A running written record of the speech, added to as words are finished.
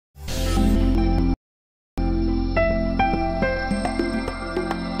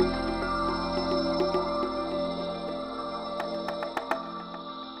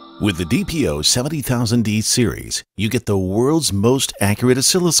With the DPO 70000D series, you get the world's most accurate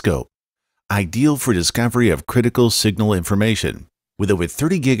oscilloscope, ideal for discovery of critical signal information. With over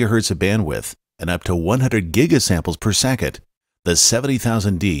 30 GHz of bandwidth and up to 100 gigasamples per second, the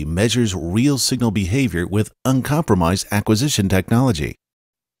 70000D measures real signal behavior with uncompromised acquisition technology.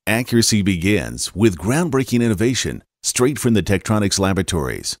 Accuracy begins with groundbreaking innovation straight from the Tektronix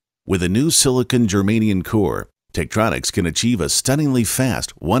laboratories. With a new silicon germanium core, Tektronix can achieve a stunningly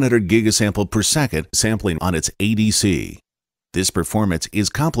fast 100 gigasample per second sampling on its ADC. This performance is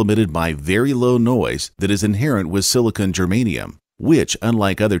complemented by very low noise that is inherent with silicon germanium, which,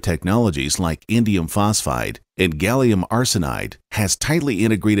 unlike other technologies like indium phosphide and gallium arsenide, has tightly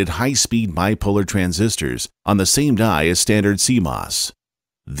integrated high-speed bipolar transistors on the same die as standard CMOS.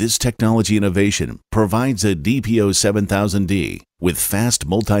 This technology innovation provides a DPO 7000D with fast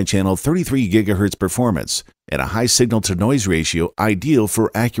multi-channel 33 GHz performance and a high signal-to-noise ratio ideal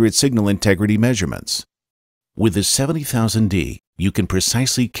for accurate signal integrity measurements. With the 70000D, you can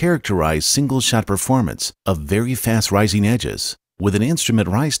precisely characterize single-shot performance of very fast rising edges with an instrument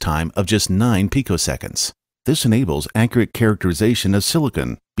rise time of just 9 picoseconds. This enables accurate characterization of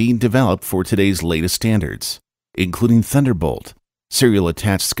silicon being developed for today's latest standards, including Thunderbolt, serial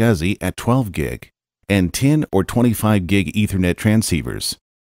attached SCSI at 12 gig, and 10 or 25 gig Ethernet transceivers.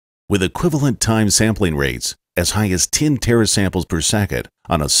 With equivalent time sampling rates as high as 10 terasamples per second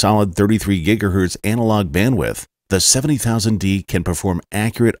on a solid 33 GHz analog bandwidth, the 70000D can perform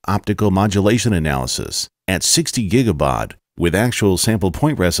accurate optical modulation analysis at 60 gigabaud with actual sample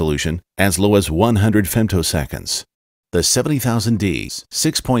point resolution as low as 100 femtoseconds. The 70000D's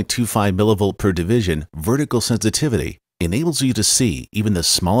 6.25 millivolt per division vertical sensitivity enables you to see even the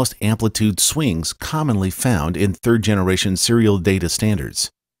smallest amplitude swings commonly found in third-generation serial data standards.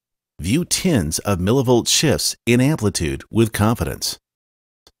 View tens of millivolt shifts in amplitude with confidence.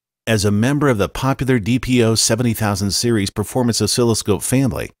 As a member of the popular DPO 70000 series performance oscilloscope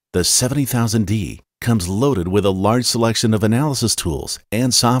family, the 70000D comes loaded with a large selection of analysis tools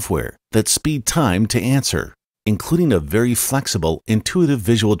and software that speed time to answer, including a very flexible, intuitive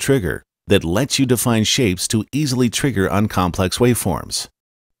visual trigger that lets you define shapes to easily trigger on complex waveforms.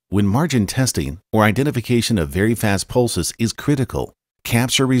 When margin testing or identification of very fast pulses is critical,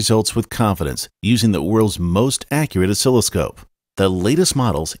 capture results with confidence using the world's most accurate oscilloscope. The latest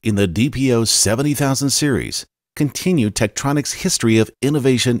models in the DPO 70000 series continue Tektronix's history of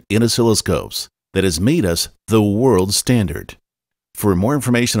innovation in oscilloscopes that has made us the world standard. For more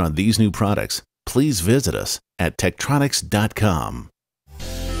information on these new products, please visit us at tektronix.com.